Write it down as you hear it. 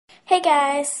Hey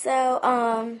guys, what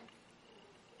I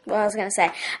was gonna say.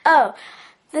 Oh,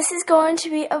 this is going to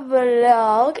be a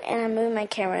vlog, and I'm moving my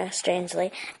camera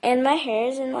strangely. And my hair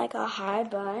is in like a high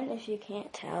bun, if you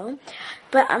can't tell.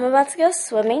 But I'm about to go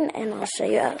swimming, and I'll show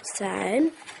you outside.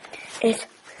 It's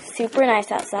super nice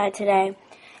outside today.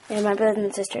 And my brothers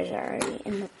and sisters are already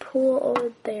in the pool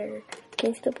over there. Can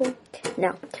you see the pool?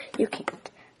 No, you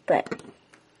can't. But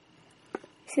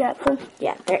see that pool?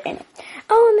 Yeah, they're in it.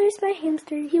 Oh, and there's my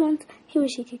hamster. He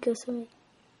wish he could go swimming.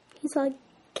 He's like,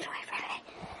 get away from me.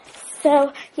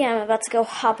 So, yeah, I'm about to go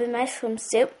hop in my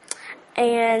swimsuit.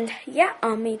 And, yeah,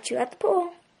 I'll meet you at the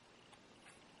pool.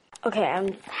 Okay,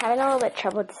 I'm having a little bit of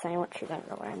trouble deciding what shoes I'm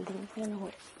going to wear. I'm thinking I'm going to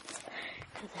wear this.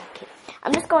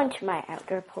 I'm just going to my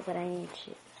outdoor pool, but I need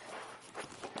shoes.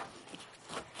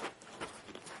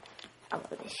 I love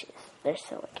these shoes. They're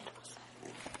so wicked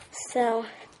awesome. So,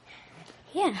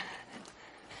 yeah.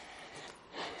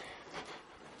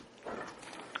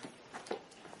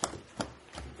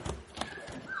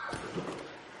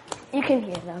 You can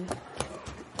hear them.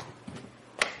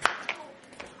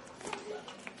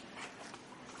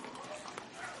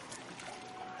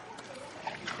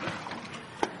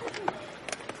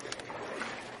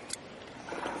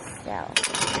 So,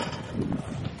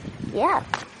 yeah.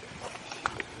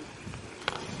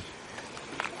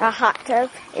 The hot tub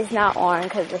is not on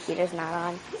because the heater's not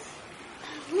on.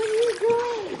 Where are you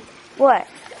going? What?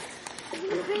 You're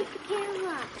going to break the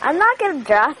camera. I'm not going to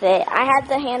drop it. I had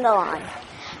the handle on.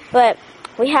 But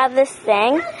we have this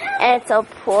thing, and it's a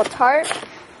pool tarp,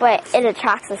 but it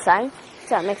attracts the sun,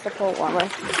 so it makes the pool warmer.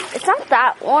 It's not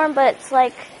that warm, but it's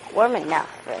like warm enough.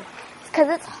 Because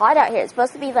it's hot out here. It's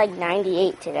supposed to be like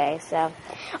 98 today, so.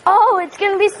 Oh, it's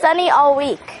going to be sunny all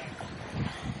week.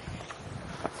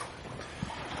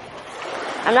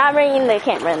 I'm not bringing the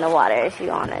camera in the water if you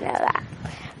want to know that.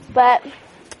 But,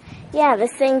 yeah,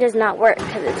 this thing does not work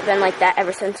because it's been like that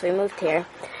ever since we moved here.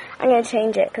 I'm going to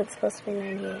change it because it's supposed to be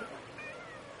 98.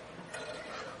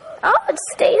 Oh, it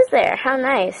stays there. How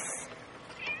nice.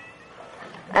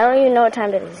 I don't even know what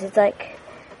time it is. It's like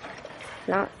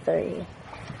not 3.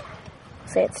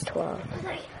 Say it's 12.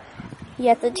 You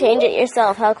have to change it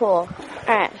yourself. How cool.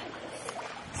 Alright.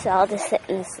 So I'll just sit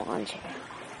in this lawn chair.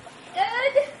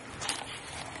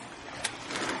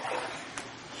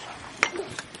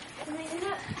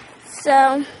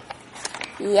 So,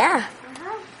 yeah.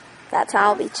 That's how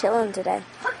I'll be chilling today.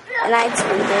 And I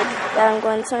tweeted that I'm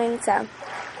going swimming, so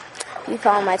you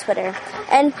follow my Twitter.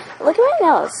 And look at my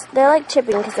nails. They're like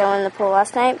chipping because I went in the pool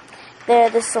last night. They're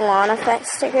the salon effect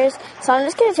stickers, so I'm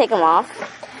just going to take them off.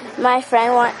 My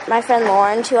friend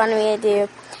Lauren, she wanted me to do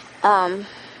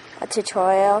a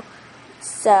tutorial,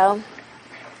 so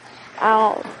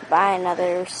I'll buy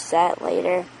another set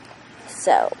later.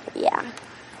 So, yeah.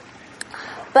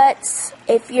 But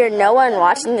if you're no one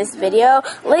watching this video,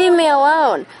 leave me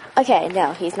alone. Okay,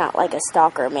 no, he's not like a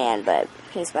stalker man, but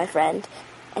he's my friend.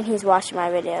 And he's watching my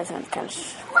videos, and it's kind of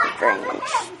strange.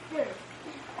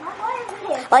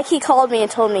 Like he called me and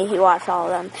told me he watched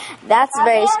all of them. That's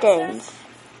very strange.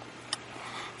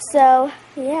 So,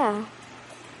 yeah.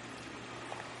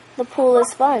 The pool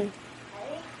is fun.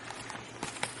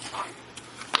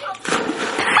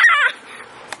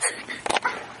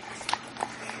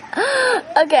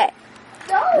 Okay,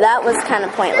 that was kind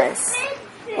of pointless.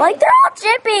 Like, they're all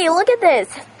chippy. Look at this.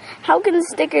 How can the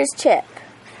stickers chip?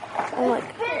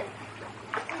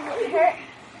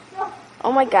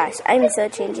 Oh my gosh, I'm so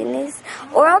changing these.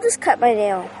 Or I'll just cut my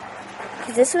nail.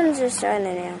 Because this one's just showing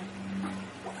the nail.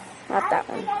 Not that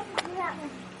one.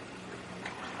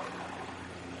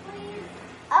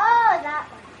 Oh, that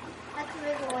one. That's the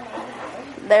bigger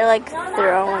one. They're like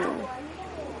throwing.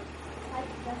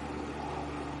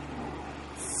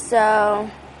 So,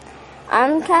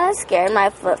 I'm kind of scared my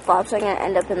flip-flops are going to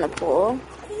end up in the pool.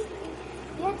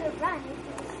 You have to run.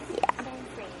 Yeah.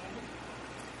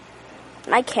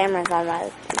 My camera's on my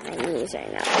knees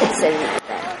right now. It's sitting right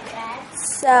there.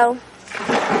 So,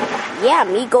 yeah,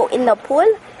 me go in the pool.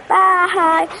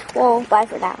 Bye. Well, bye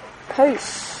for now.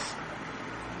 Peace.